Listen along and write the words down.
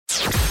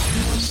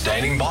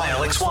Standing by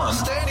LX1.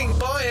 Standing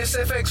by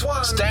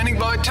SFX1. Standing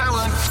by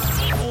talent.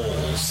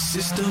 All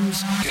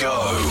systems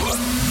go.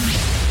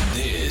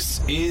 This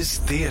is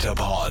Theatre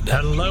Pod.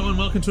 Hello and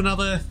welcome to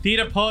another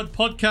Theatre Pod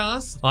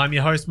podcast. I'm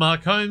your host,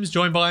 Mark Holmes,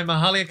 joined by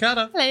Mahalia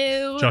Carter.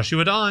 Hello.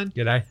 Joshua Dine.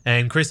 G'day.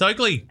 And Chris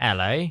Oakley.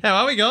 Hello. How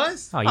are we,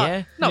 guys? Oh,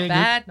 yeah. Not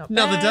bad.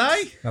 Another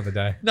day? Another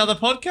day. Another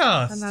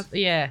podcast.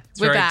 We're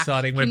very back.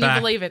 exciting. We're Can back.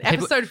 you believe it?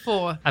 People- Episode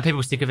 4. Are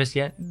people sick of us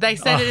yet? They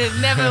said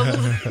it'd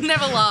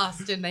never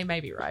last, and they may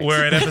be right.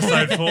 We're at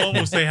episode 4.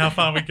 We'll see how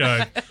far we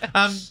go.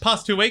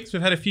 Past 2 weeks,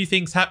 we've had a few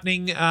things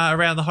happening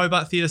around the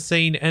Hobart theatre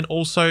scene and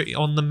also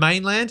on the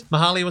mainland.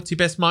 Mahalia, what's your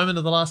best moment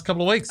of the last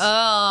couple of weeks?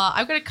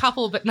 I've got a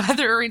couple, but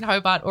neither are in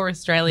Hobart or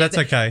Australia. That's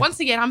okay. Once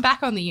again, I'm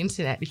back on the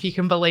internet, if you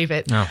can believe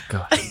it. Oh,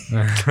 God.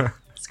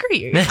 Screw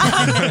you.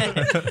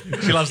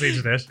 She loves the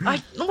internet.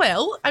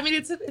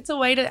 It's a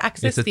way to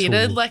access It's a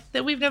theatre tool. like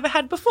that we've never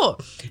had before.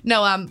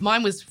 No,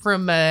 mine was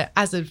from,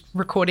 as of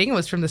recording, it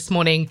was from this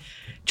morning,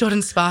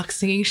 Jordan Sparks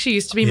singing She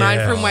Used to Be Mine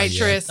Yeah. from Oh,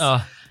 Waitress.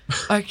 Oh,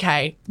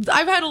 Okay.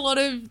 I've had a lot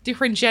of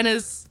different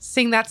Jenners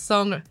sing that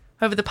song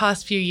over the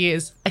past few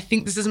years. I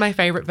think this is my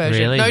favourite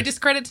version. Really? No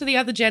discredit to the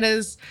other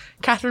Jenners,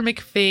 Catherine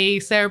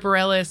McPhee, Sarah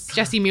Bareilles,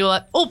 Jessie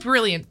Mueller, all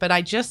brilliant, but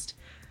I gasped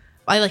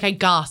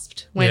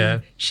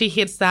when she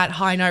hits that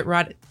high note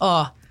right.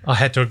 Oh, I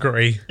had to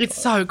agree.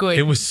 it's so good.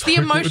 It was so the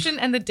good. emotion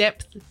and the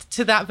depth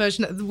to that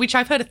version, which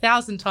I've heard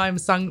 1,000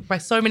 times sung by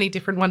so many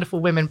different wonderful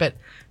women, but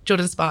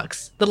Jordan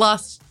Sparks,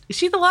 is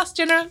she the last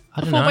Jenner I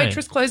don't before know.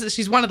 Waitress closes?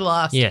 She's one of the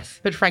last.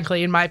 Yes. But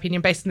frankly, in my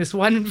opinion, based on this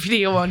one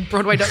video on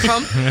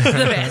Broadway.com,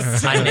 the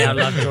best. I now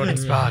love Jordan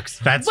Sparks.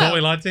 That's Well, what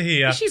we like to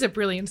hear. She's a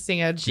brilliant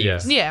singer.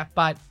 is. Yeah,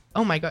 but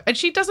oh my God. And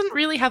she doesn't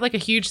really have like a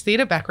huge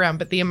theatre background,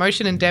 but the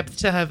emotion and depth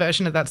to her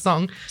version of that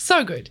song,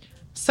 so good.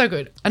 So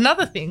good.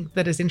 Another thing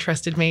that has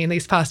interested me in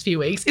these past few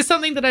weeks is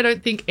something that I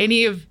don't think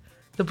any of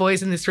the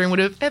boys in this room would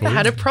have ever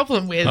had a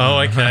problem with, Oh,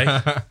 okay.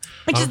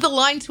 which is the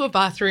line to a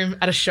bathroom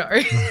at a show.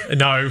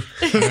 No.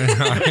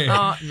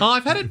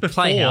 I've had it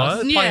before.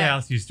 Playhouse. Yeah.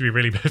 Playhouse used to be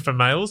really bad for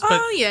males, but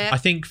Oh, yeah. I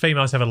think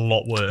females have it a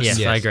lot worse. Yes,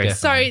 I agree.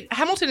 definitely. So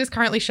Hamilton is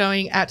currently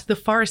showing at the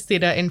Forest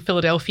Theatre in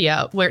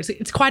Philadelphia, where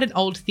it's quite an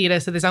old theatre,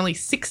 so there's only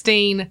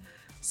 16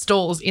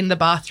 stalls in the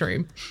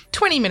bathroom.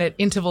 20-minute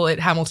interval at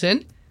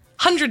Hamilton.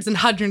 Hundreds and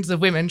hundreds of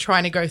women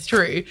trying to go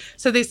through.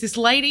 So there's this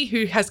lady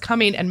who has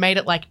come in and made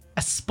it like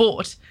a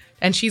sport,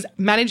 and she's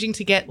managing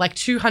to get like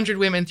 200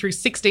 women through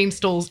 16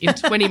 stalls in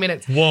 20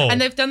 minutes. Whoa. And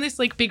they've done this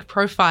like big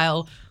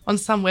profile on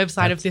some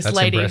website of this That's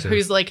lady impressive.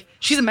 who's like,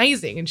 she's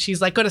amazing, and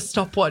she's like got a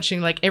stopwatch,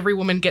 and like every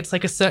woman gets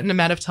like a certain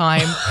amount of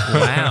time.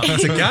 Wow.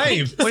 It's a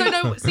game.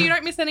 So you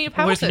don't miss any of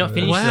What if Hamilton. you're not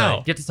finished, Wow. though? You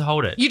have to just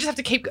hold it. You just have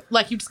to keep,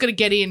 like, you just got to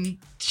get in.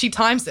 She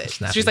times it.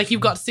 Snappy. She's like, you've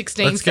got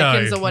 16 Let's go.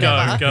 seconds or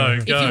whatever. Go.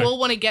 If you all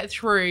want to get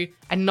through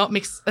and not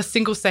mix a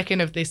single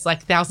second of this,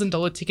 like,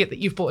 $1,000 ticket that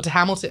you've bought to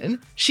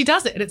Hamilton, she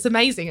does it. And it's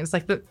amazing. It's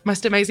like the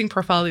most amazing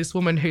profile of this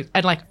woman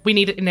and like, we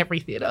need it in every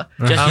theatre.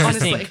 Just use a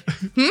Honestly.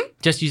 sink.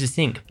 Just use a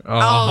sink.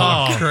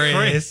 Oh,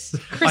 Chris.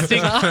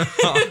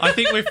 I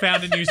think we've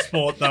found a new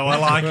sport, though. I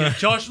like it.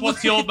 Josh,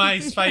 what's your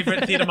most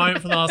favourite theatre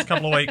moment for the last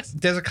couple of weeks?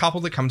 There's a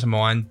couple that come to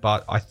mind,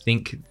 but I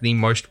think the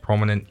most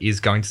prominent is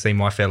going to see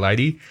My Fair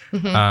Lady.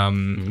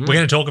 Mm-hmm. We're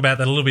going to talk about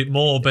that a little bit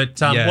more, but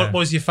Yeah. what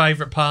was your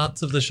favourite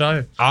parts of the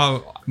show?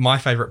 My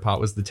favourite part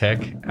was the tech.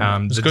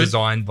 The good.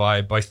 design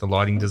by both the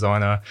lighting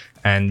designer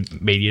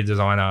and media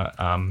designer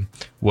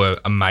were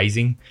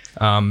amazing.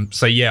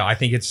 So, yeah, I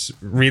think it's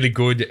really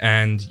good,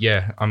 and,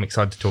 yeah, I'm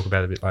excited to talk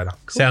about it a bit later.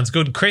 Sounds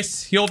good.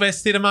 Chris, your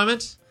best theatre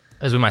moment?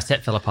 That was when my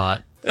set fell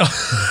apart.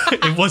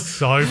 It was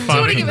so Do you want to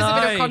funny. give us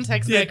a bit of No.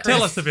 context Yeah, there, Chris?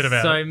 tell us a bit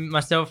about So it.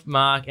 myself,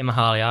 Mark, and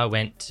Mahalia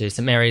went to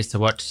St Mary's to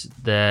watch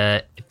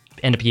the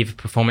end of year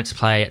performance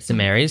play at St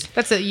Mary's.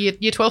 That's a year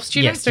 12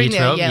 students Yes, doing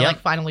year 12, their yep.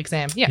 like final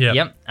exam. Yeah. Yeah.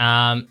 Yep.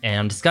 And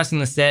I'm discussing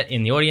the set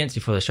in the audience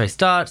before the show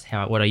starts,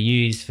 what I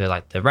used for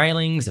like the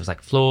railings. It was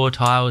like floor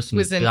tiles, some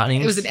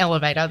It was an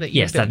elevator that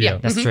you Yes, built.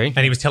 that's true. And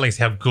he was telling us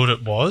how good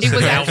it was. It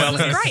was and how actually- well it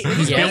was his, great. It his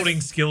was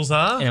building skills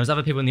are. And there was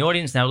other people in the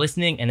audience, and they were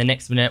listening, and the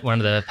next minute, one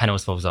of the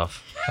panels falls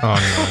off.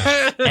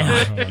 Oh, no.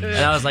 And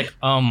I was like,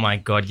 oh my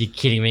God, you're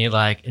kidding me.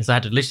 Like, and so I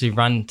had to literally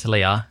run to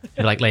Leah and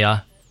be like,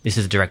 Leah, this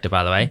is the director,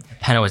 by the way.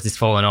 Panel has just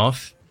fallen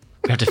off.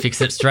 We have to fix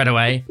it straight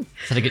away. So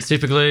I had to get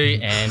super glue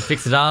and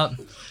fix it up.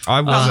 I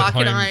was Mark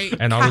at and home, I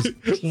and I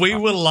was... We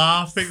were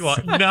laughing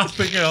like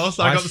nothing else.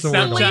 I I got the saw it. The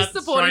Snapchat least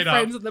supportive straight up.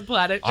 friends on the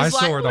planet. I Just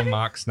saw like, it on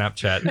Mark's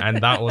Snapchat, and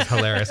that was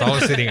hilarious. I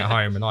was sitting at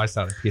home, and I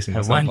started pissing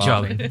myself One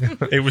job. laughing.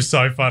 It was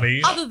so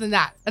funny. Other than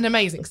that, an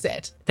amazing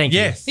set. Thank you.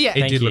 Yes. Yeah. It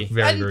Thank did you. look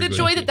very, And very the good.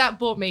 joy that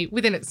brought me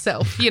within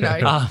itself, you know.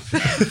 I'm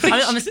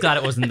just glad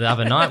it wasn't the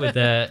other night with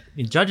the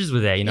judges were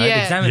there, you know, Yeah.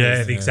 the examiners.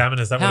 Yeah, the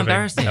examiners. That How would have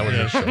embarrassing. been.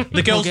 That would've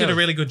The girls Poor did a girls.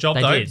 really good job,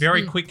 They though. did.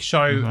 Very quick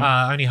show,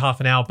 only half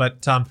an hour,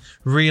 but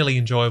really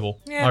enjoyable.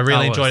 Yeah, I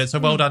really I enjoyed was. it. So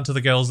well done to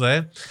the girls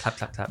there. Tap,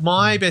 tap, tap.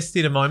 My best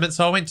theatre moment.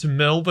 So I went to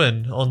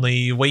Melbourne on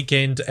the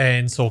weekend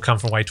and saw Come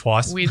From Away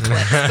twice. Weird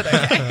flex, but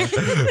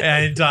okay.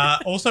 And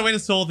also went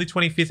and saw the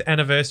 25th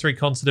anniversary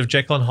concert of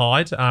Jekyll and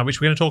Hyde, which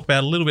we're going to talk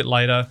about a little bit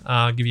later.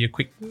 I'll give you a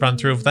quick run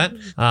through of that.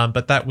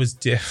 But that was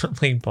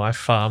definitely by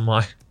far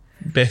my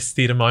best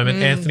theatre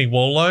moment. Anthony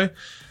Warlow.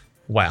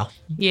 Wow.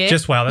 Yeah.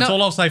 Just wow. That's No.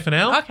 all I'll say for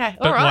now. Okay,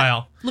 But all right.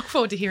 wow. Look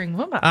forward to hearing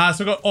more about it.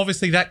 So we've got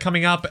obviously that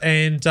coming up,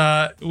 and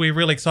we're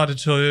really excited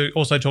to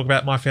also talk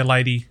about My Fair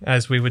Lady,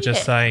 as we were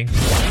just saying.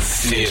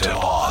 Theatre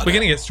Pod. We're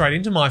going to get straight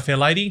into My Fair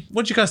Lady.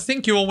 What did you guys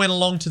think? You all went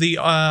along to the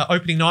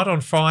opening night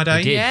on Friday.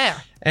 We did. Yeah.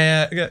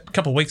 A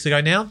couple of weeks ago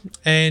now,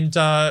 and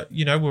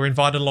we were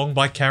invited along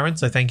by Karen,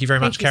 so thank you very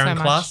much, Thank you so Karen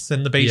much. Klass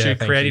and the Bijou Yeah,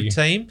 thank creative you.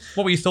 team.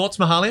 What were your thoughts,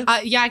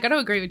 Mahalia? Yeah, I got to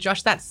agree with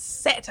Josh. That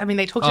set, I mean,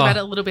 they talked Oh. about it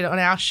a little bit on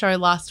our show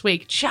last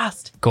week.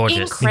 Just Gorgeous.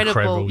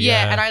 incredible.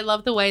 Yeah. And I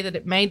love the way that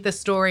it made the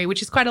story,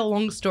 which is quite a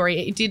long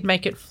story. It did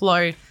make it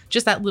flow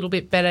just that little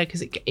bit better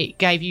because it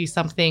gave you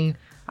something.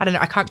 I don't know.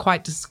 I can't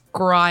quite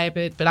describe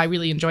it, but I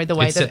really enjoyed the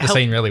way It that set it the helped.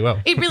 scene really well.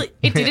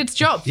 It did its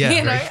job. Yeah,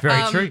 you know?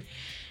 very true.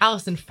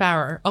 Alison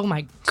Farrow. Oh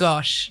my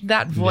gosh,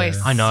 that voice.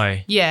 Yeah. I know.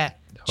 Yeah.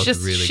 was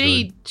Just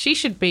really she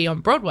should be on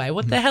Broadway.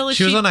 What the hell is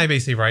She was on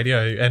ABC Radio,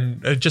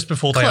 and just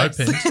before they Close.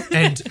 opened,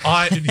 and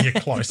you're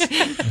close.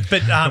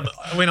 But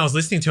when I was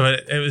listening to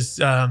it, it was,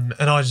 and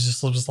I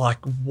just was like,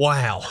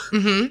 wow,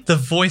 the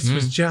voice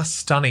was just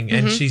stunning,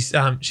 and she's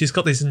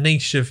got this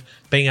niche of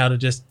being able to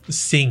just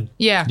sing,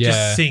 Yeah. Yeah.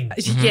 just sing,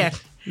 Yeah.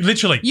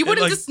 literally. You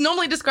wouldn't Like, just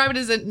normally describe it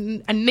as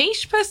a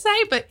niche per se,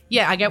 but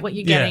yeah, I get what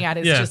you're getting Yeah, at.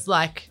 It's yeah. just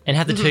like, And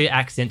have the two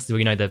accents,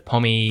 the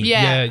Pommy.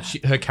 Yeah.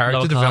 Her character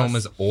Lower development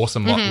class. was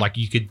awesome. Like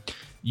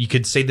you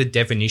could see the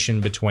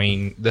definition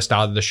between the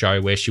start of the show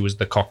where she was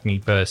the Cockney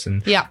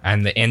person, Yeah.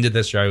 and the end of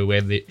the show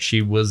where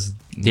she was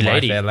The My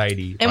lady. Fair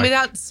Lady. and Like,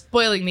 without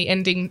spoiling the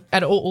ending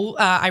at all,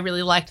 I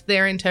really liked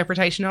their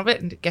interpretation of it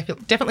and it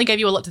definitely gave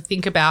you a lot to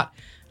think about,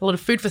 a lot of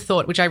food for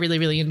thought, which I really,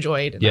 really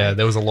enjoyed. And yeah,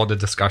 there was a lot of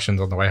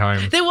discussions on the way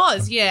home. There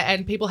was, yeah,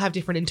 and people have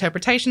different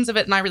interpretations of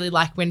it, and I really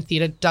like when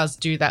theatre does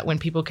do that, when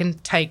people can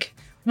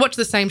watch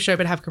the same show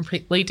but have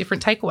completely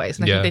different takeaways,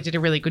 and I Yeah. think they did a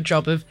really good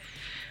job of,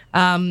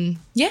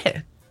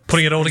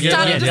 putting it all together,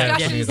 starting Yeah,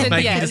 discussions yeah. and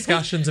making yeah,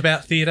 discussions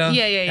about theatre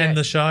Yeah, yeah, yeah. and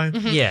the show.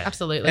 Yeah.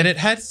 absolutely, And it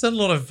has a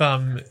lot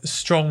of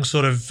strong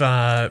sort of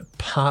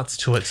parts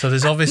to it. So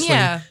there's obviously,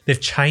 yeah. they've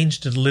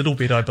changed it a little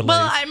bit, I believe.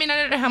 Well, I mean, I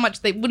don't know how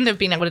much they wouldn't have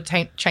been able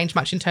to change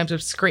much in terms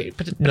of script,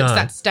 but No. it's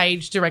that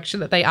stage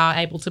direction that they are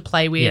able to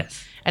play with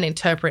Yes. and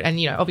interpret. And,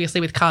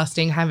 obviously with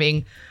casting,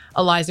 having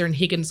Eliza and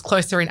Higgins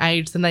closer in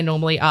age than they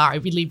normally are, I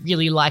really,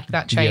 really liked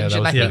that change. Yeah, that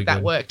and was I think really that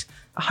good. worked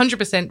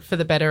 100% for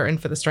the better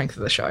and for the strength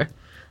of the show.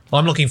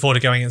 I'm looking forward to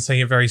going and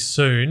seeing it very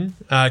soon.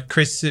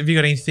 Chris, have you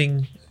got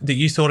anything that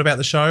you thought about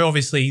the show?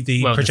 Obviously,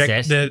 the Well, the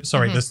project, set.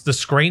 the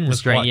screen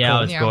was Great. quite Yeah, cool.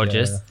 it was Yeah.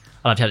 gorgeous. Yeah.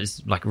 I loved how it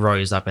just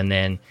rose up and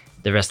then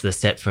the rest of the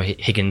set for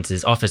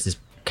Higgins' office just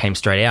came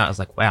straight out. I was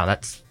like, wow,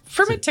 that's,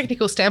 From a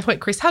technical standpoint,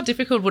 Chris, how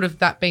difficult would have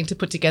that been to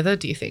put together,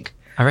 do you think?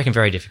 I reckon,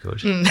 very difficult.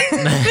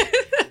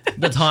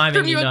 The timing,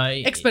 From your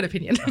expert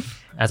opinion.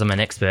 as I'm an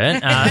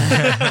expert,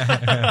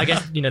 I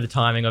guess, the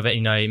timing of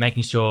it,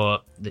 making sure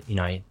that,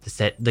 the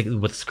set,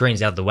 with the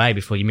screen's out of the way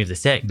before you move the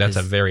set. That's a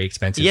 'cause- very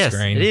expensive yes,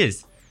 screen. it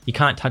is. You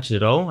can't touch it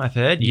at all, I've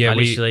heard. Yeah, I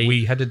literally-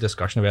 we had a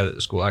discussion about it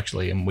at school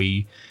actually, and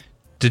we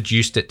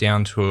deduced it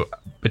down to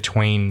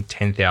between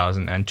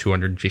 $10,000 and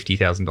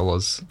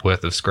 $250,000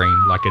 worth of screen.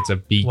 Like it's a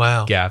big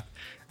Wow. gap,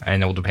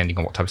 and all depending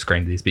on what type of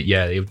screen it is. But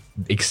yeah, it,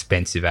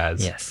 expensive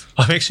as. Yes.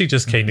 I'm actually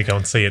just keen to go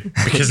and see it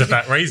because of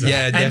that reason.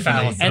 Yeah, And definitely. for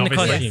Alison, And the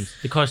obviously. costumes.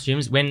 The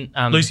costumes. When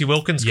Lucy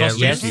Wilkins' Yeah,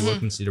 costume. Yes. Lucy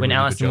Wilkins did a when really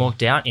good Alison job.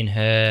 walked out in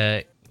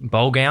her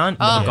bowl gown,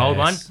 the gold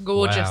one, Yes.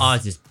 Gorgeous. Wow. I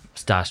was just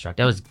starstruck.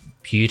 That was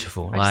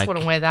beautiful. I just want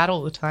to wear that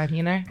all the time, I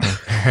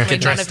mean,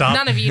 dressed up.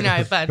 none of you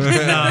know, but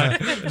No,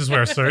 just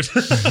wear a suit.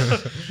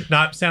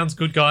 No, sounds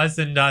good, guys.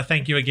 And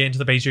thank you again to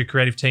the Bijou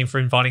creative team for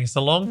inviting us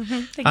along.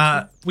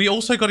 Thank We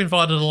also got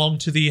invited along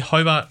to the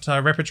Hobart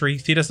Repertory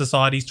Theatre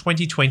Society's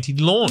 2020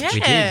 launch,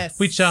 yes.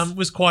 which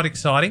was quite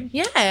exciting.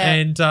 Yeah.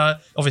 And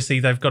obviously,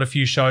 they've got a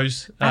few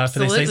shows for this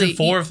Absolutely. season,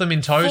 4 of them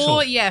in total.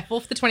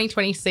 Four for the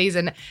 2020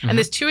 season. And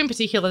there's 2 in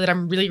particular that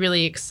I'm really,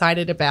 really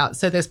excited about.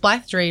 So there's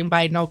Blythe Dream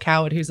by Noel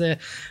Coward, who's a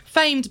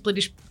famed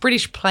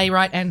British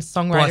playwright and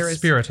songwriter. Blythe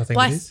Spirit, I think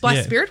it is. Blythe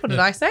Yeah. Spirit, what did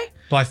I say?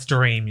 Blythe's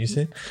Dream, you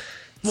said?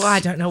 Well, I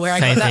don't know where I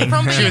Same got that thing.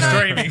 from. But She was know,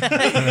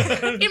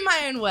 dreaming. in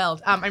my own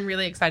world. I'm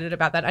really excited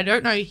about that. I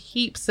don't know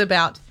heaps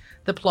about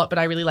the plot, but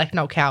I really like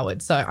Noel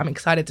Coward, so I'm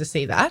excited to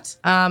see that.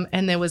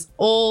 And there was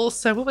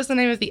also, what was the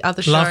name of the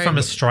other show? Love from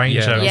a Stranger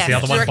Yeah. was Yes, the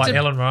other one by directed-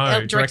 Ellen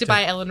Rowe. Directed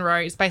by Ellen Rowe.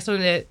 It's based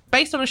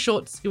on a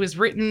short. It was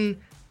written.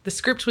 The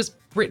script was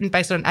written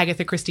based on an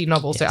Agatha Christie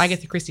novel. So Yes.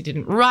 Agatha Christie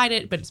didn't write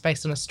it, but it's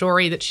based on a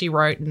story that she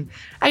wrote. And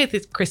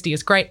Agatha Christie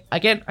is great.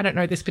 Again, I don't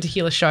know this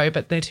particular show,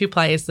 but they're 2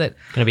 players that,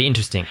 Going to be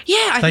interesting. yeah,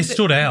 I They think that-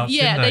 stood out,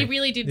 Yeah, didn't they? they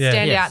really did Yeah.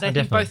 stand Yes, out. And I think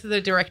definitely. both of the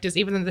directors,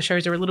 even though the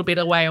shows are a little bit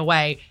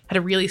away, had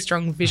a really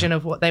strong vision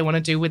of what they want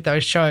to do with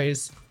those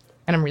shows.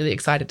 and I'm really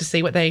excited to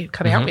see what they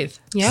come out with.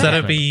 Yeah. So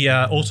that'll be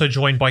also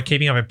joined by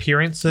Keeping Up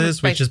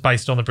Appearances, which is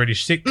based on the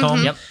British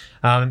sitcom. Yep.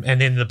 And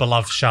then the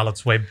beloved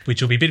Charlotte's Web,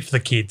 which will be a bit for the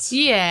kids.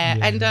 Yeah,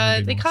 and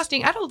they're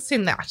casting adults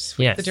in that,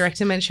 Yes. the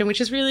director mentioned, which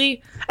is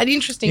really an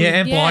interesting... Yeah,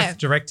 and Blythe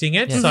directing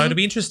it. So it'll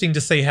be interesting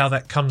to see how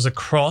that comes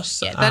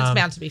across. Yeah, that's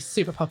bound to be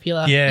super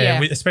popular.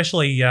 Yeah,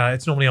 especially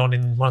it's normally on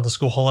in one of the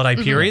school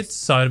holiday periods,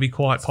 so it'll be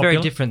quite popular.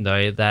 Very different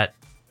though that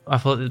I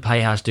thought that the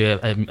Playhouse do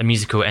a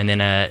musical and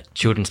then a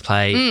children's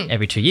play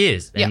every 2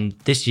 years. And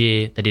this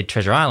year they did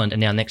Treasure Island, and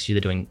now next year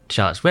they're doing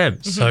Charlotte's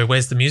Web. So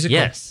where's the musical?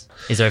 Yes.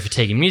 Is there a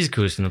fatiguing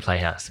musicals from the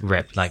Playhouse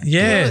rep? Like,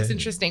 Yeah. That's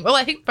interesting. Well,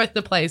 I think both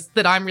the plays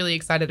that I'm really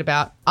excited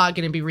about are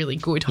going to be really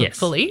good, Yes.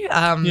 hopefully.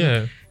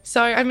 Yeah.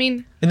 So, I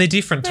mean, And they're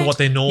different to what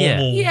their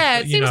normal. yeah,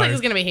 it you seems know, like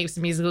there's going to be heaps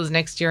of musicals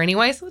next year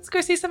anyway. So let's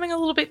go see something a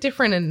little bit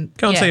different and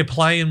go and see a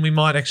play, and we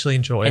might actually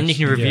enjoy it. and you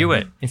can review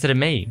it instead of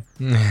me.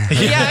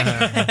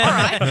 Yeah, all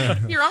right.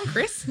 You're on,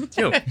 Chris.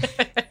 Cool.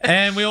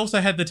 And we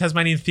also had the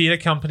Tasmanian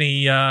Theatre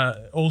Company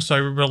also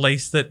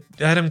released that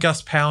Adam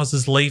Gus Powers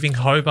is leaving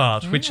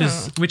Hobart, which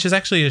is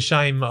actually a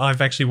shame.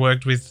 I've actually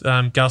worked with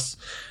Gus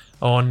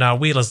on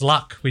Wheeler's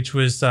Luck, which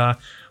was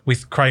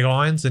with Craig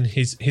Irons and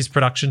his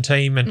production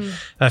team, and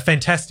a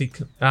fantastic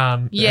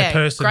person.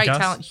 Great Gus.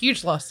 talent.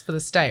 Huge loss for the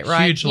state,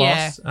 right? Huge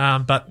loss,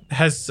 but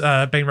has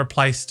been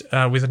replaced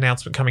with an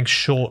announcement coming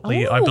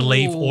shortly, I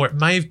believe, or it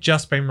may have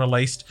just been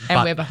released. And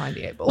but we're behind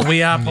the 8 ball.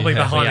 we are probably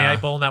behind we the are.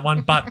 8 ball on that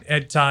one, but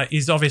it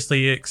is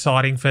obviously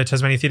exciting for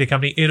Tasmanian Theatre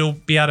Company. It'll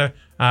be able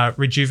to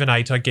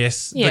rejuvenate, I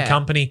guess, the Yeah.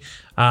 company.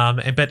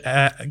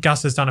 But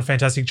Gus has done a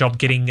fantastic job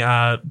getting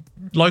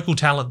local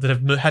talent that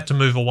have had to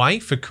move away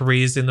for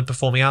careers in the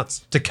performing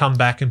arts to come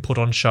back and put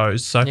on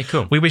shows. So Yeah,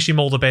 cool. we wish him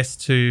all the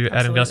best to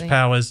Adam Gus Absolutely.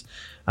 Powers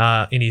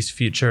in his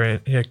future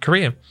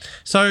career.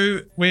 So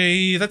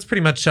that's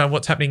pretty much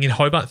what's happening in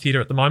Hobart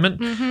Theatre at the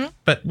moment.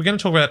 But we're going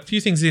to talk about a few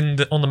things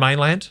on the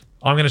mainland.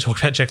 I'm going to talk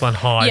about Jekyll and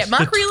Hyde. Yeah,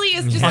 Mark really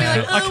is just like,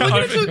 oh, we're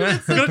going to talk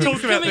about I'm going to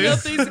talk about coming up,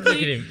 this.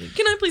 basically.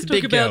 Can I please talk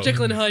Big about girl.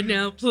 Jekyll and Hyde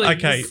now, please?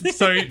 Okay,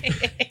 so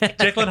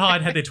Jekyll and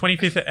Hyde had their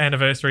 25th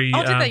anniversary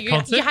Oh, did they?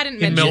 concert You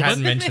hadn't in mentioned Melbourne. You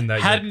hadn't mentioned that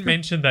yet. Hadn't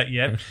mentioned that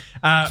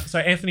yet. So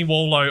Anthony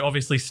Warlow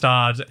obviously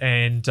starred,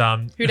 and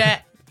Who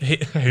dat?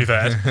 who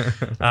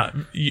that?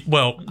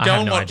 Well, I go have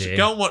and no watch. idea.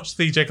 Go and watch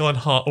the Jekyll and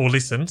Hyde, or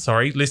listen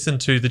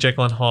to the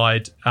Jekyll and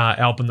Hyde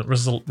album that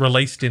was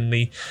released in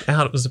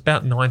it was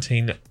about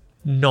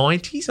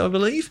 1990s, I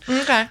believe.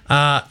 Okay.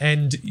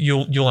 And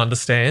you'll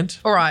understand.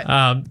 All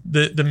right.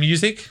 The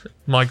music,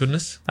 my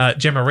goodness.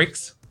 Gemma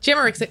Ricks.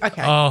 Gemma Ricks.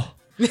 Okay. Oh,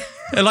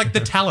 like the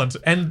talent,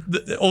 and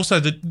also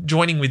the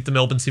joining with the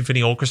Melbourne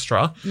Symphony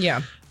Orchestra.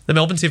 Yeah. The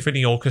Melbourne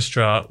Symphony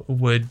Orchestra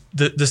would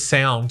the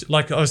sound.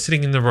 Like I was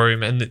sitting in the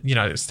room, and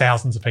there's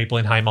thousands of people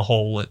in Hamer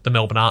Hall at the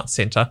Melbourne Arts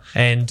Centre,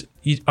 and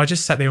I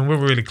just sat there, and we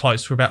were really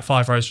close. We were about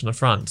 5 rows from the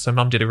front, so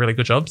Mum did a really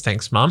good job.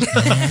 Thanks, Mum.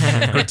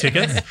 Good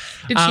tickets.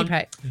 Did she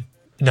pay?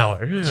 No,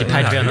 She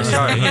paid to be on the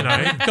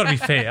show. Got to be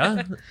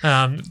fair.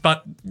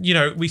 But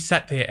we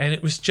sat there, and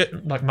it was just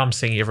like Mum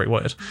singing every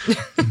word.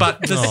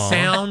 But the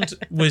sound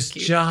was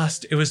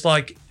just, it was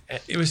like,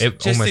 it was It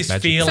just almost this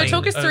magical. feeling. So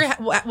talk us of- through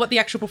what the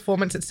actual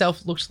performance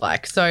itself looked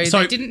like. So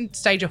So- they didn't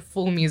stage a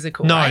full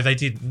musical, No, right? they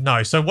didn't.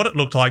 No. So what it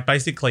looked like,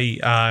 basically,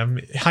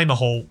 Hamer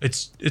Hall.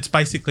 It's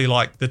basically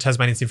like the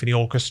Tasmanian Symphony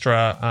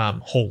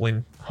Orchestra hall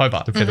in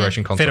Hobart. The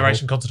Federation Concert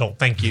Federation Concert Hall.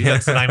 Thank you.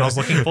 That's the name I was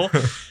looking for.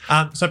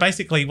 So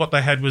basically, what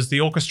they had was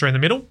the orchestra in the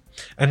middle,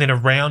 and then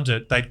around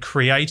it, they'd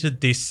created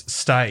this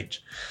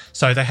stage.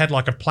 So they had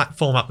like a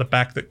platform up the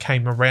back that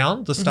came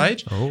around the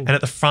stage, and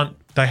at the front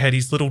they had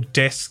his little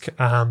desk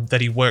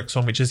that he works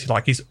on, which is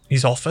like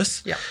his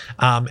office. Yeah.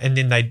 And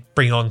then they'd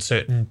bring on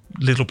certain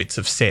little bits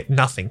of set,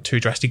 nothing too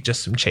drastic,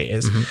 just some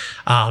chairs.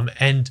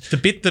 And the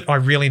bit that I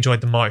really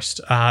enjoyed the most,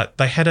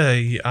 they had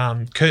a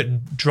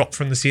curtain drop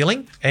from the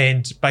ceiling,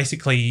 and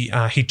basically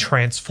he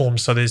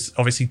transforms. So there's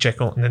obviously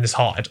Jekyll and then there's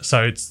Hyde.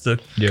 So it's the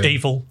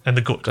evil and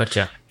the good.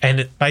 Gotcha. And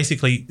it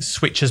basically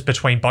switches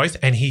between both.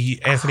 And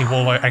Anthony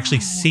Warlow actually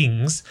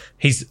sings.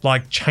 He's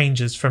like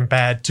changes from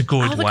bad to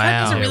good. Oh, the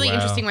curtain's a Wow. really Wow.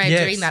 interesting way of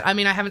Yes. doing that. I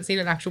mean, I haven't seen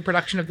an actual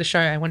production of the show.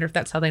 I wonder if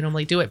that's how they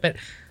normally do it, but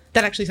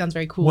that actually sounds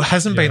very cool. Well, it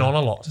hasn't been on a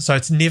lot. So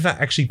it's never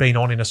actually been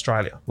on in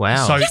Australia.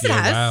 Wow. So Yes, it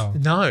has. Wow.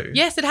 no.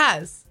 Yes, it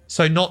has.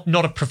 So not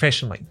a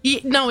professionally.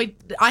 No,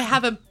 I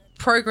have a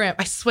program.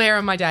 I swear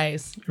on my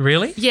days.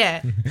 Really?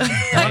 Yeah. Might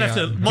have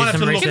to look some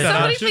that research. Can up.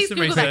 somebody Do please some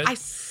Google that?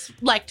 research.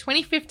 Like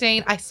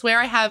 2015, I swear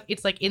I have.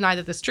 It's like in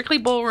either the Strictly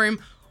Ballroom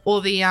or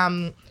the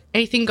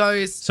Anything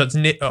Goes. So it's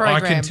I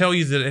program. can tell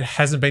you that it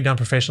hasn't been done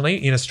professionally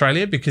in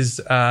Australia because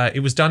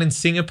it was done in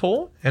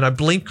Singapore, and I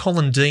believe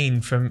Colin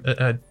Dean from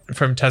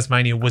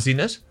Tasmania was in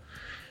it.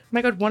 Oh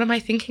my God, what am I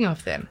thinking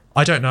of then?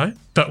 I don't know,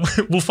 but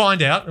we'll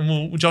find out,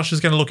 and Josh is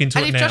going to look into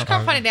And it if now. Josh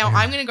can't find it now,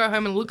 I'm going to go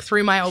home and look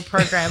through my old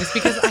programs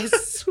because I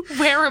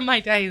swear on my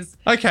days.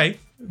 Okay,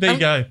 there you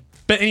go.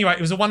 But anyway,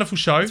 it was a wonderful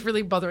show. It's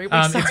really bothering me.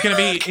 It's Sorry. going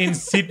to be in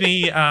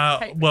Sydney.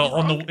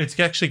 It's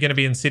actually going to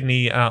be in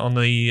Sydney on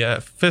the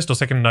 1st or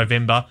 2nd of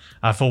November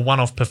for a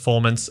one-off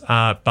performance.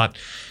 But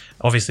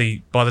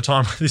Obviously, by the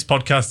time this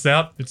podcast's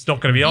out, it's not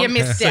going to be on. You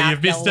missed so out,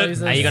 you've missed you it.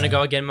 losers. Are you going to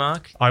go again,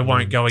 Mark? I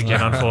won't go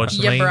again,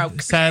 unfortunately. You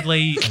broke.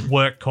 Sadly,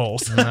 work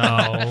calls.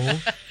 No.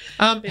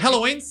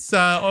 Halloween's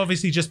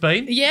obviously just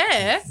been.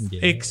 Yeah.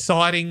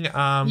 Exciting. You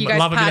guys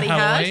love a bit of party hard?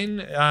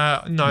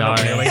 Halloween. No,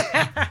 not really.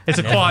 It's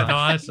a quiet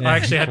night. I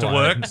actually had to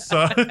work,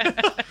 so.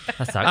 That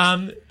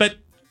sucks. But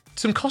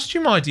some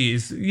costume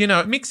ideas,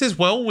 it mixes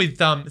well with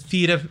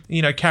theatre,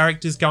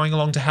 characters going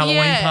along to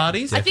Halloween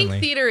parties. I think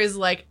Definitely. theatre is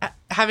like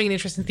having an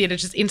interest in theatre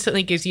just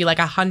instantly gives you like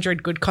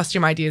 100 good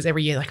costume ideas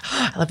every year. Like,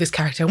 I love this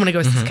character. I want to go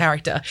as this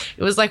character.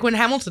 It was like when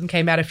Hamilton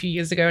came out a few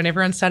years ago and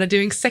everyone started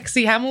doing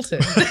sexy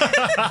Hamilton.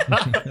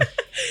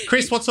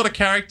 Chris, what sort of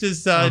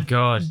characters, Oh,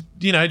 God.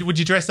 would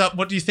you dress up?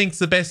 What do you think's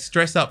the best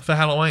dress up for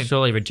Halloween?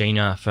 Surely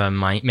Regina from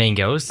Mean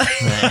Girls.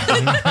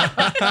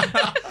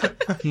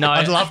 No.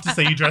 I'd love to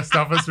see you dressed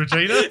up as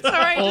Regina.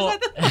 Sorry,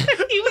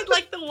 he would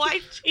like the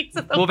white cheeks.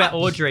 And the What about white-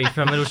 Audrey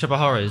from Little Shop of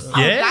Horrors?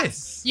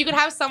 Yes. You could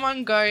have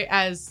someone go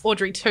as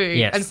Audrey 2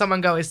 Yes. and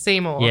someone go as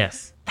Seymour.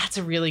 Yes. That's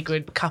a really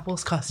good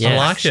couple's costume, Yeah. I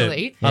like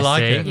actually. it. I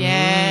like see? it.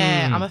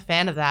 Yeah, I'm a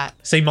fan of that.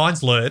 See,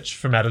 mine's Lurch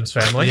from Adam's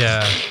Family.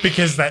 Yeah.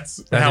 Because that's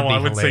That'd how be I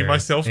would see hilarious.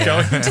 myself Yeah.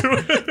 going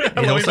to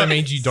It also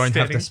means you don't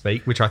have to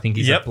speak, which I think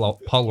is Yep. the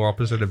polar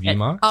opposite of you,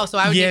 Mark. Oh, so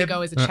I would Yeah. need to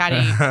go as a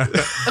chatty.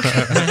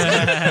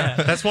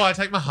 That's why I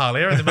take my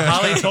Harley, and then my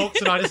Harley talks,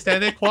 and I just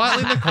stand there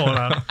quietly in the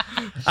corner.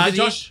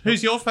 Josh,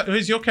 who's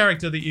your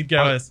character that you'd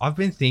go as? I've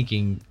been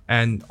thinking,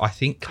 and I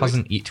think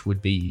Cousin It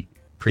would be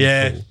pretty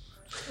Yeah. cool.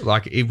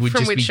 Like, it would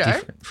From just which be show?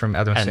 different from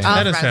Adam's Adam's Family.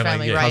 Adam's Brad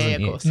Family, yeah. right, Cousin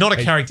of It. course. Not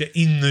a character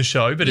in the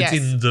show, but Yes.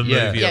 it's in the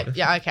Yeah. movie.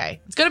 Yeah, okay.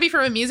 It's got to be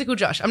from a musical,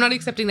 Josh. I'm not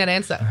accepting that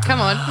answer. Come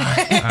on.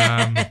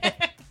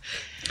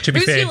 To be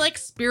Who's fair, your like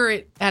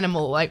spirit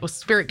animal, or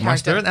spirit character? My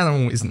spirit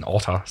animal is an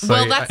otter. So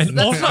well, that's An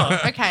not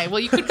otter? okay. Well,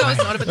 you could go as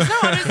an otter, but it's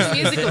not otters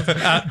in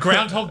musicals.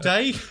 Groundhog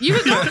Day. You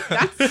could go.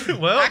 That's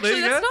Well, there actually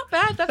you that's go. not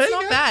bad. That's There you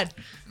not go. bad.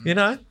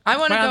 I I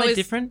want to Wait, are go they as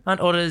different?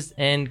 Aren't otters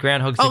and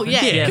groundhogs Oh,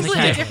 different? yeah, completely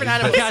okay. different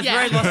animals. Okay, I was Yeah.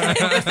 very lost in the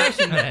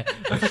conversation there.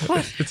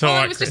 It's all Well, I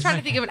right, was Chris. just trying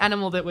to think of an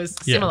animal that was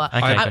Yeah. similar. Okay,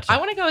 I gotcha.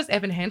 want to go as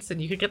Evan Hansen.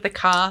 You could get the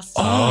cast.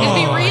 Oh, It'd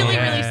be really,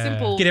 yeah. really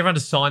simple. Get everyone to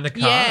sign the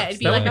cards. Yeah, it'd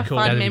be That like would a be cool.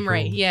 fun That'd be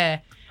memory. cool. Yeah.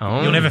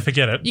 Oh. You'll never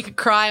forget it. You could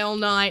cry all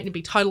night and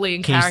be totally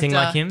in Can you character. sing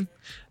like him?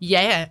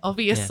 Yeah,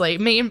 obviously.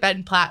 Me and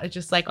Ben Platt are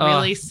just like Oh.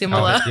 really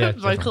similar Oh, yeah,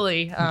 definitely.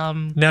 vocally.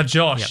 Now,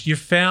 Josh, Yep. you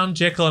found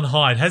Jekyll and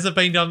Hyde. Has it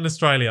been done in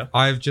Australia?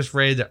 I've just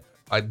read,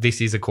 this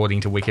is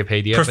according to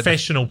Wikipedia. but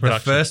Professional the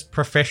production. first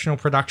professional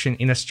production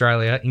in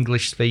Australia,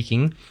 English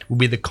speaking, will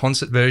be the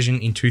concert version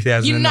in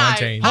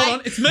 2019. I- Hold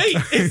on, it's me.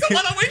 It's the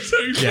one I went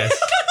to. Yes.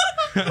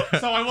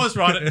 So I was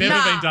right. It's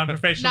never been done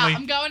professionally. Nah,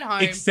 I'm going home.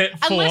 except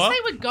for Unless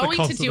they were the going to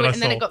concert do that I it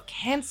and then saw. it got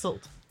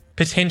cancelled.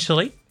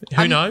 Potentially.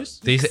 Who knows?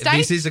 This Stay-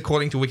 is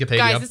according to Wikipedia,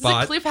 Guys, this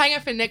but is a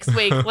cliffhanger for next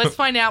week. Let's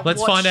find out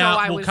Let's what find show out.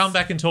 I We'll was. come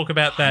back and talk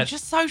about I'm that.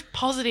 just so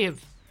positive.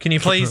 Can you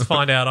please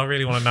find out? I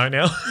really want to know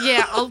now.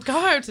 Yeah, I'll go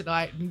home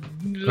tonight.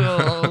 and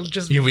I'll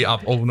just you'll be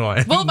up all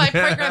night. well, my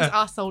programs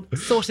are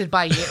sorted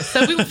by year,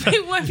 so we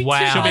won't be Wow.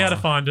 too She'll be hard. able to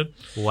find it.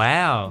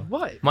 Wow.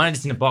 What? Mine are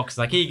just in a box.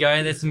 Like, here you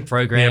go. There's some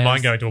programs. Yeah,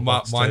 mine go into a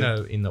box Mine too.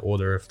 are in the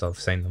order if I've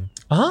seen them.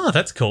 Ah,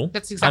 that's cool.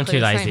 That's I'm exactly too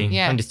the lazy. same.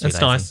 Yeah. I'm just too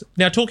That's lazy. nice.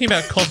 Now, talking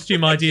about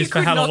costume ideas for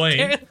Could not Halloween,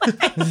 care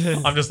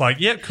less. I'm just like,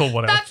 yeah, cool,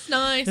 whatever. That's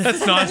nice.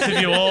 That's nice of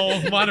you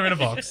all. Mine are in a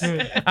box.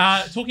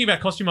 Talking about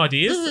costume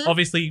ideas,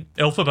 obviously,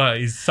 Elphaba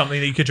is something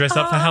that you could dress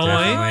up for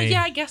Halloween. Definitely.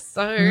 Yeah, I guess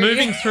so.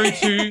 Moving through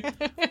to,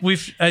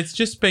 it's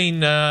just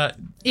been,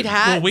 It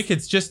has. well,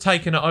 Wicked's just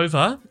taken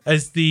over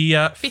as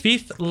the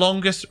fifth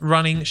longest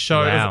running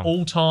show Wow. of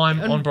all time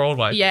on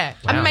Broadway. Yeah,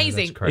 Wow,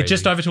 amazing. that's crazy. It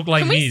just overtook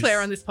Les Can we Mis.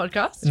 swear on this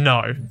podcast?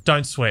 No,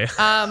 don't swear.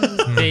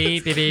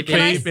 Beep, beep, beep, Can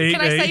I, beep. beep,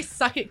 can I say beep.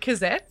 suck it,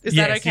 Cosette? Is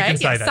yes, that okay? you can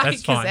say Yeah, that. suck That's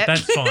it, fine. Cosette.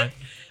 That's fine.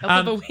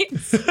 Elphaba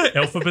wins.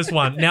 Elphaba's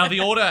won. Now, the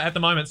order at the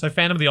moment, so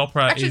Phantom of the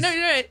Opera Actually, is...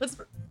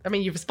 no.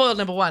 You've spoiled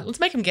number one. Let's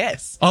make him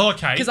guess. Oh,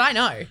 okay. Because I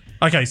know.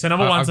 Okay, so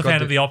number one's I've the got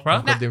Phantom of the Opera.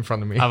 I've got it in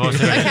front of me. I've also,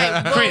 Okay,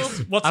 well, Chris,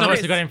 what's I've number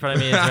also got it in front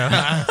of me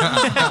as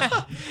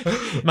well.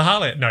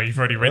 Mahalia? No, you've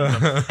already written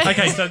them.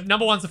 Okay, so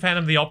number one's the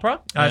Phantom of the Opera.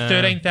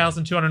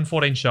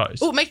 13,214 shows.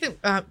 Oh, make them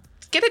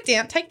get it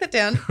down. Take that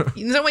down.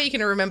 There's no way you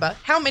can remember.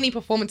 How many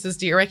performances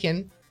do you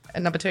reckon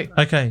at number two?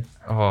 Okay,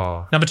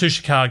 Oh. number two,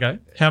 Chicago.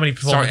 How many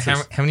Sorry,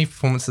 performances? how many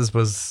performances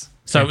was...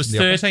 So it was the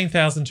opera?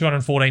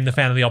 13,214, the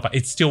Phantom of the Opera.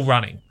 It's still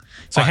running.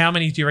 So how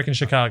many do you reckon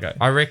Chicago?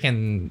 I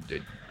reckon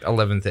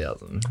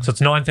 11,000. So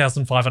it's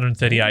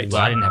 9,538.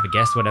 Well, I didn't have a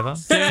guess, whatever.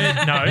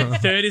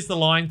 Third is the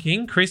Lion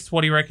King. Chris,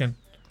 what do you reckon?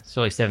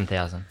 Surely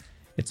 7,000.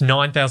 It's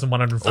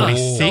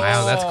 9,146. Oh,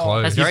 wow, that's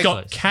close. That's You've very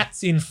got close.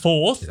 Cats in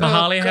fourth.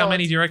 Mahalia, how God.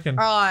 many do you reckon?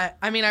 I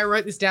mean, I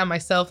wrote this down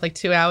myself like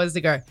 2 hours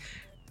ago.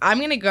 I'm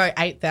going to go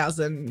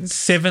 8,000.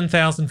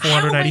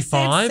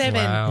 7,485. Seven.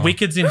 Wow.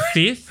 Wicked's in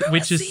fifth,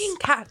 which is Seeing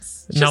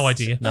cats. no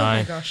idea. Oh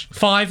my No. gosh.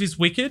 5 is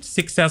Wicked,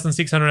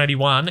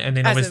 6,681, and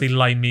then As obviously of-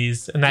 Les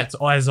Mis, and that's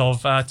as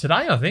of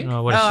today, I think.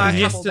 Oh, what a Oh, shame.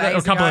 Yesterday,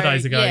 a couple of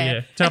days ago, yeah.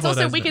 It's Couple of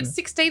also days Wicked's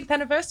ago. 16th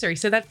anniversary,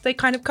 so that they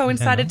kind of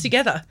coincided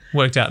together.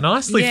 Worked out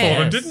nicely for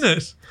them, Yes. didn't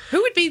it?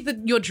 Who would be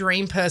your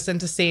dream person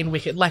to see in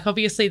Wicked? Like,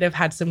 obviously, they've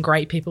had some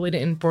great people in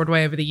it in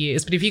Broadway over the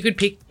years, but if you could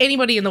pick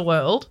anybody in the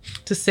world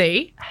to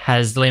see,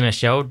 Has Lea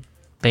Michele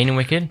been in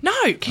Wicked? no,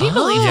 can you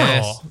believe it?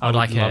 Yes, I would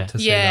like her. love to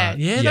see Yeah. that.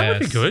 Yeah, that would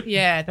be good.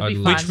 Yeah, that'd be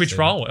I'd fun. love Which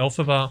role?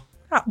 Elphaba?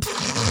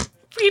 Oh,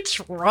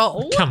 which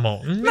role? Come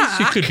on.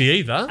 She could be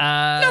either.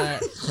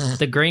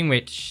 The Green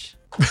Witch.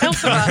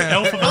 Elphaba.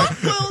 Elphaba.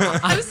 What world?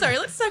 I'm sorry,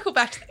 let's circle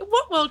back to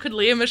what world could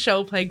Lea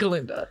Michele play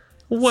Glinda?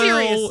 Well,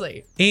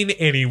 Seriously. in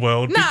any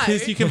world, No.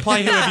 because you can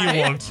play whoever No. you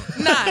want.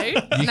 No.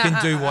 You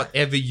can do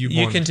whatever you want.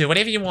 You can do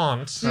whatever you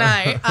want.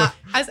 No.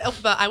 As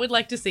Elphaba, I would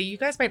like to see, you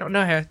guys may not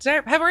know her.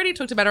 Did I have already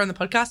talked about her on the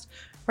podcast?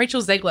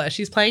 Rachel Zegler.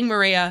 She's playing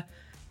Maria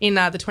in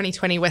the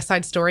 2020 West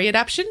Side Story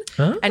adaptation.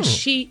 Oh. And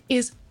she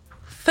is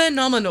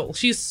phenomenal.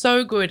 She's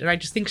so good. And I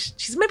just think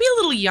she's maybe a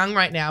little young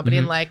right now, but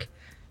in like,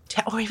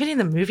 or even in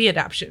the movie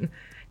adaptation.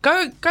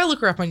 Go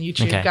look her up on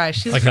YouTube, Okay. guys.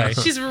 She's Okay.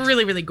 she's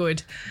really, really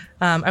good.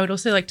 I would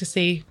also like to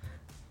see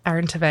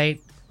Aaron Tveit.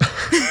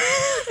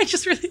 I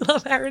just really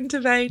love Aaron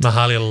Tveit.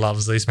 Mahalia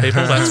loves these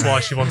people. That's why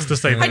she wants to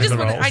see them in the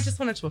roles. I just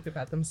want to talk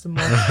about them some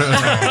more.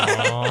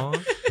 Aw.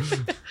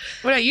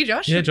 What about you,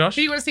 Josh? Yeah, Josh.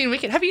 Who do you want to see in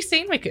Wicked? Have you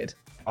seen Wicked?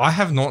 I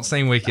have not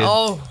seen Wicked.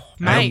 Oh,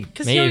 mate,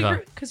 because me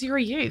either. you're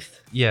a youth.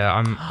 Yeah,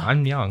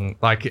 I'm young.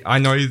 Like I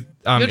know You're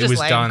it just was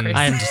lame, done. Chris.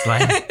 I am just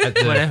like, at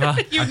the- whatever.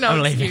 You've no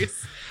I'm leaving.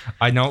 excuse.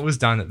 I know it was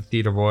done at the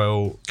Theatre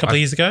Royal A couple of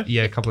years ago?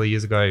 Yeah, a couple of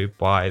years ago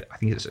by I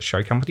think it's a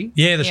show company.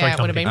 Yeah, the Yeah, show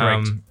it would've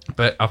company. been Correct.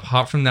 But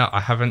apart from that, I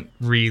haven't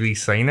really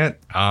seen it.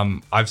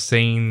 I've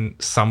seen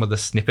some of the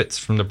snippets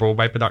from the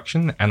Broadway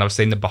production, and I've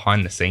seen the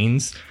behind the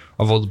scenes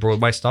of all the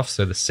Broadway stuff.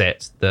 So the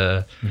sets,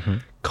 the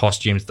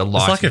costumes, the It's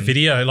lighting. like a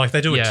video. Like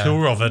they do a Yeah.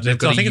 tour of it. They've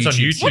got I think a it's on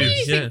YouTube YouTube. What do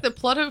you yeah. think the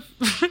plot of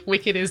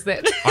Wicked is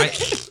then?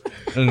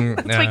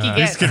 Twinkie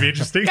This could be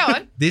interesting. Go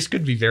on. This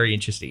could be very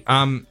interesting.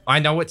 I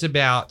know it's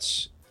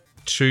about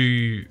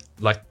two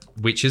like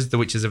witches, the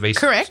witches of East,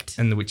 Correct.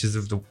 and the witches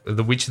of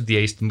the witch of the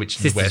East and witch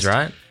of the Sisters, West.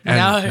 right? And,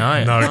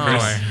 No. No. No,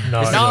 Chris.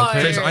 No. No.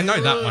 Chris, I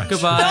know that much.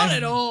 Goodbye. Not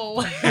at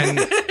all. And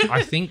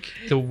I think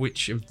the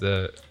witch of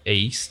the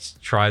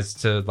East tries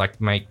to like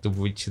make the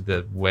witch of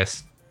the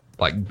West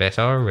like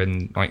better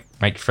and like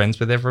make friends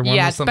with everyone.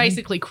 Yeah, or it's something.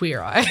 basically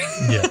Queer Eye.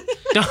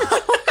 Yeah.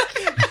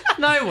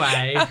 No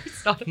way.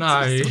 It's not-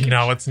 No.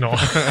 No, it's not.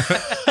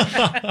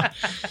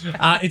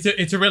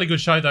 It's a really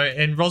good show though,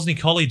 and Rosny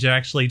College are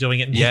actually doing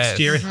it next Yes.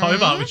 year in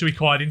Hobart, which will be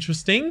quite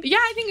interesting. Yeah,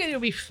 I think it'll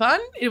be fun.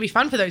 It'll be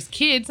fun for those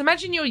kids.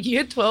 Imagine your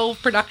year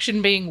 12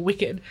 production being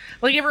Wicked.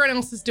 Like everyone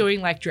else is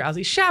doing like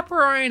Drowsy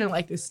Chaperone and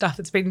like this stuff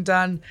that's been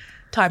done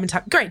time and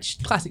time. Great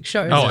classic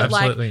shows. Oh, but,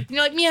 like, absolutely.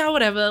 you're like, yeah,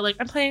 whatever. Like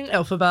I'm playing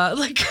Elphaba.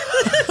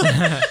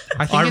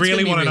 Like I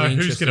really want to know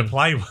who's going to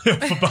play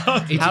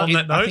Hobart. On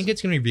that I note, think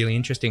it's going to be really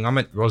interesting. I'm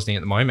at Rosny at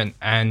the moment,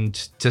 and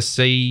to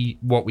see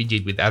what we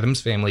did with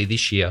Adam's Family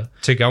this year,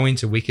 to go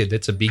into Wicked,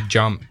 it's a big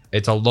jump.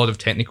 It's a lot of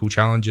technical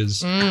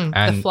challenges, and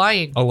the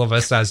flying. all of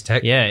us as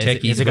Yeah, is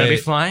techies. it gonna be we're-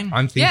 flying?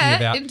 I'm thinking Yeah,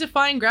 about. in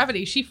Defying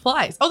Gravity, she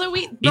flies. Although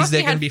Is Rosny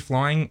there going had- to be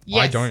flying? I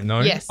Yes, don't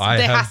know. yes, I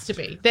there have, has to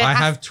be. I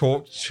have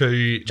talked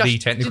to Josh- the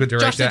technical Josh,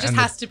 director there just and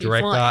has the to be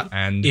director, flying.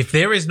 and if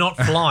there is not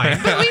flying,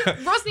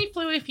 Rosny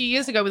flew a few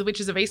years ago with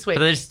Witches of Eastwick. But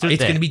they just stood it's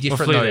there. going to be Or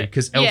different flew though there.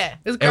 because Yeah,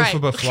 it was great.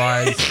 Elphaba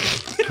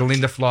flies,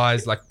 Glinda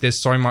flies. Like there's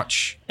so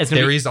much. It's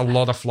gonna There be- is a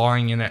lot of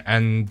flying in it,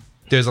 and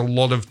there's a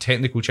lot of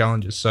technical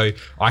challenges. So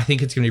I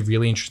think it's going to be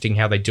really interesting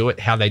how they do it,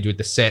 how they do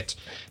the set,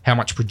 how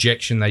much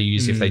projection they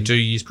use, if they do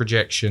use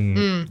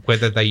projection,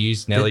 whether they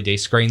use an LED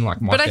screen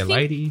like My But I Fair think,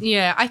 Lady.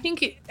 yeah, I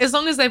think as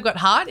long as they've got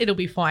heart, it'll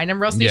be fine. And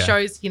Rosny Yeah.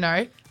 shows,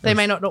 they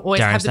may not always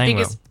Darren have the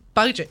Stangwell. biggest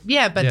budget.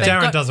 Yeah, but they've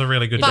Darren got, does a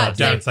really good but job.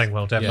 Darren they've- saying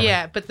well, definitely.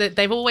 Yeah, but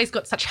they've always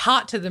got such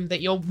heart to them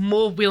that you're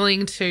more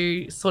willing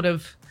to sort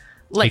of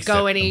let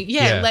go Accept any, them.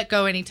 yeah, Yeah. let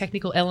go any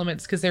technical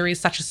elements because there is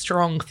such a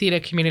strong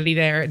theatre community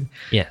there. And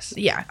Yes.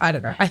 yeah, I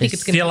don't know. I think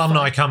it's going The to be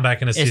alumni fun. come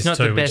back and assist It's not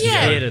too. the best which is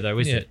Yeah. good. theatre though,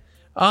 is Yeah. it?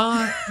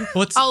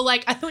 What's Oh,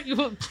 like I thought you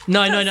were.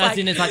 No, It's it's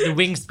in it's like the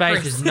wing space.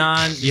 Chris. There's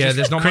none. Yeah,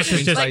 there's not Chris much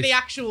is just- like space. the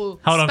actual.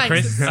 Hold on, space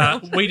Chris.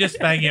 itself. We just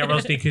banging out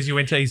Rosny because you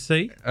went to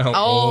EC.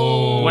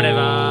 Oh.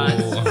 Whatever.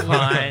 It's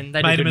fine.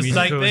 They Made did a good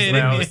mistake musical there,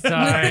 as well,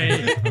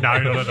 didn't so. No,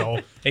 not at all.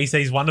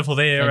 EC's wonderful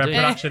there. They Our do.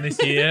 production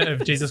this year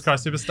of Jesus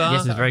Christ Superstar.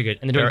 Yes, it's very good.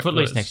 And they're doing Very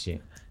Footloose good. next year.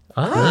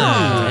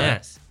 Ah.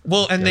 Yes.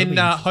 Well, and then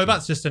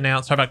Hobart's just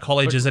announced, Hobart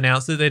College has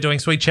announced that they're doing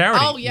Sweet Charity.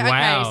 Oh yeah,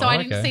 Wow, okay. So I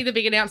didn't okay. see the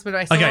big announcement.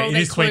 But I saw Okay, all it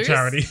their is Sweet clues.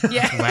 Charity.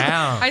 Yeah.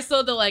 Wow. I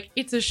saw the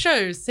it's a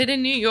show set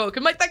in New York.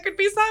 I'm like, that could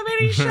be so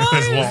many shows.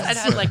 There's And lots. I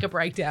had like a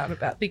breakdown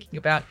about thinking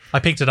about. I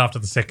picked it after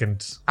the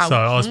second, Oh, so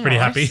I was pretty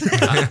happy.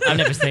 nice. I've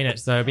never seen it,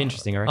 so it'll be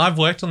interesting. I reckon. I've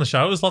worked on the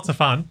show. It was lots of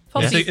fun.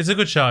 Fossey. It's a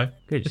good show.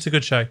 Good. It's a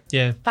good show.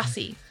 Yeah.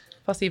 Fossey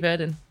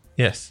Verdon.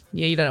 Yes.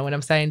 Yeah, you don't know what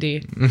I'm saying, do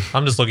you?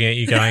 I'm just looking at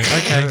you going,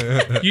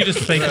 okay, you just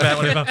think about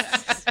whatever.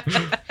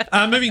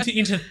 Moving to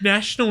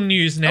international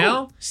news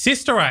now.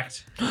 Sister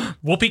Act.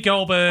 Whoopi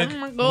Goldberg, Oh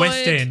my God.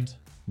 West End.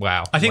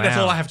 Wow. I think that's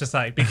Wow. all I have to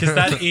say because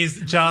that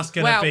is just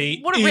going to Wow, be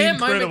what a rare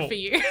incredible. moment for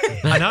you.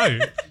 I know.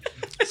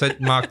 So,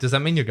 Mark, does that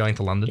mean you're going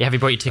to London? Yeah, have you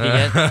bought your ticket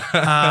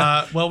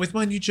yet? Well, with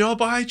my new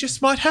job, I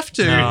just might have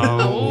to.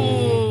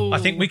 Ooh. I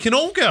think we can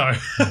all go.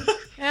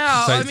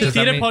 Yeah, So I does mean, that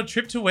Theatre mean- Pod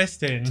trip to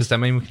West End. Does that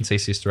mean we can see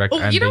Sister Act Oh,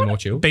 and you know be what? more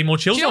chill? Be more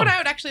chills do you know on. what I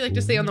would actually like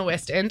to see on the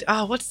West End?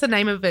 Oh, what's the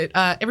name of it?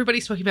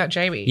 Everybody's talking about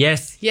Jamie.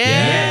 Yes.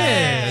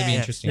 Yeah. That'd be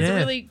interesting. There's Yeah. a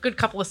really good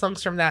couple of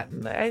songs from that.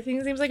 And I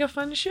think it seems like a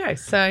fun show.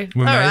 So,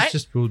 We all may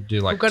right. we'll do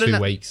like We've got 2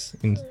 an- weeks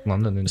in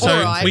London. And So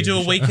All right. we do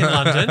a week in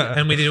London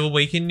and we do a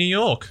week in New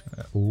York.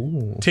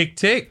 Ooh. Tick,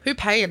 tick. Who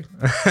paying?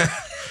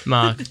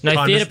 Mark. No,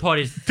 Fine, Theatre just- Pod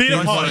is.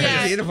 Theatre Pod.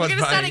 Yeah, Theatre we're Pod's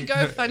going to start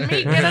a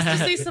GoFundMe. Get us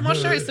to see some more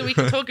shows so we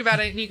can talk about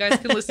it and you guys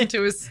can listen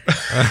to us.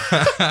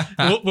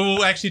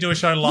 We'll actually do a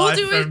show live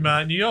do it.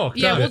 from New York.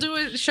 Yeah, don't we'll it?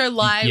 do a show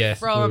live Yeah,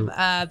 from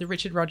we'll- the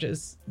Richard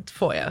Rogers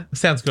foyer.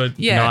 Sounds good.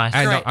 Yeah, Nice.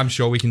 And great. I'm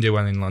sure we can do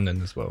one in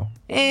London as well.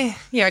 Yeah,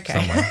 okay.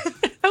 Somewhere.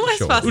 I'm always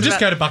Sure. fussed We'll just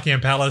go about- to Buckingham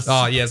Palace.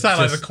 Oh, yeah, Say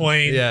hello to just- the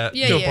Queen. yeah.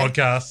 Yeah, do a yeah.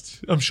 podcast.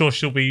 I'm sure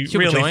she'll be She'll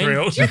really join.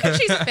 thrilled. Do you reckon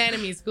she's a fan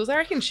of musicals? I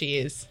reckon she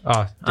is.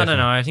 Oh, I don't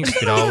know. I think she's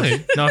a bit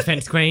old. No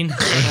offense, Queen.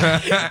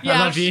 Yeah,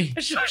 love you.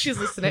 I'm sure she's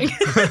listening.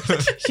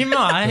 She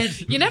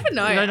might. You never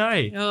know. You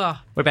don't know. Ugh.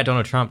 What about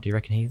Donald Trump? Do you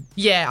reckon he?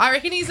 Yeah, I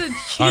reckon he's a huge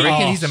I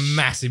reckon Oh. he's a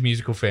massive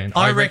musical fan.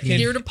 I reckon-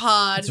 Theatre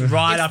Pod.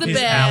 right It's up the his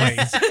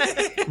best.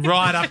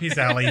 Right up his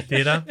alley,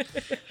 Theatre.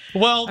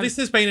 Well, this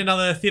has been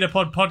another Theatre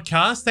Pod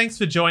podcast. Thanks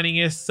for joining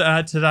us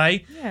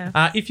today.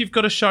 Yeah. If you've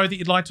got a show that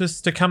you'd like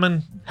us to come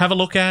and have a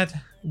look at,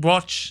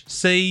 watch,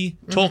 see,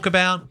 talk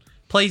about,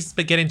 please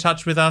get in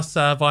touch with us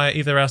via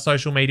either our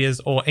social medias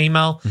or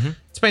email.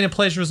 It's been a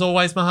pleasure as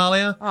always,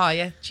 Mahalia. Oh,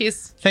 yeah.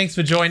 Cheers. Thanks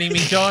for joining me,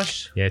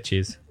 Josh. Yeah,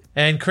 cheers.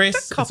 And Chris,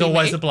 it's copy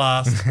always me. a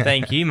blast.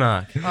 Thank you,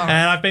 Mark. And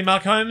I've been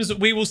Mark Holmes.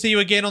 We will see you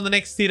again on the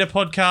next Theatre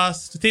Pod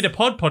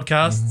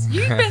podcast.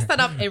 You mess that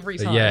up every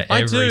time. Yeah,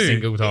 I every do.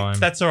 single time.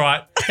 That's all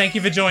right. Thank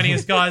you for joining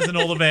us, guys, and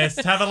all the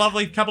best. Have a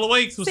lovely couple of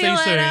weeks. We'll see, See you you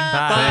soon. later.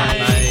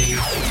 Bye.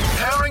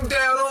 Powering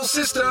down all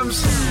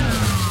systems.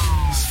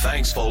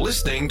 Thanks for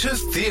listening to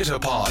Theatre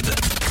Pod.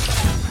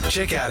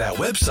 Check out our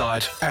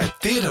website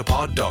at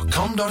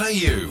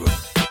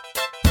theatrepod.com.au.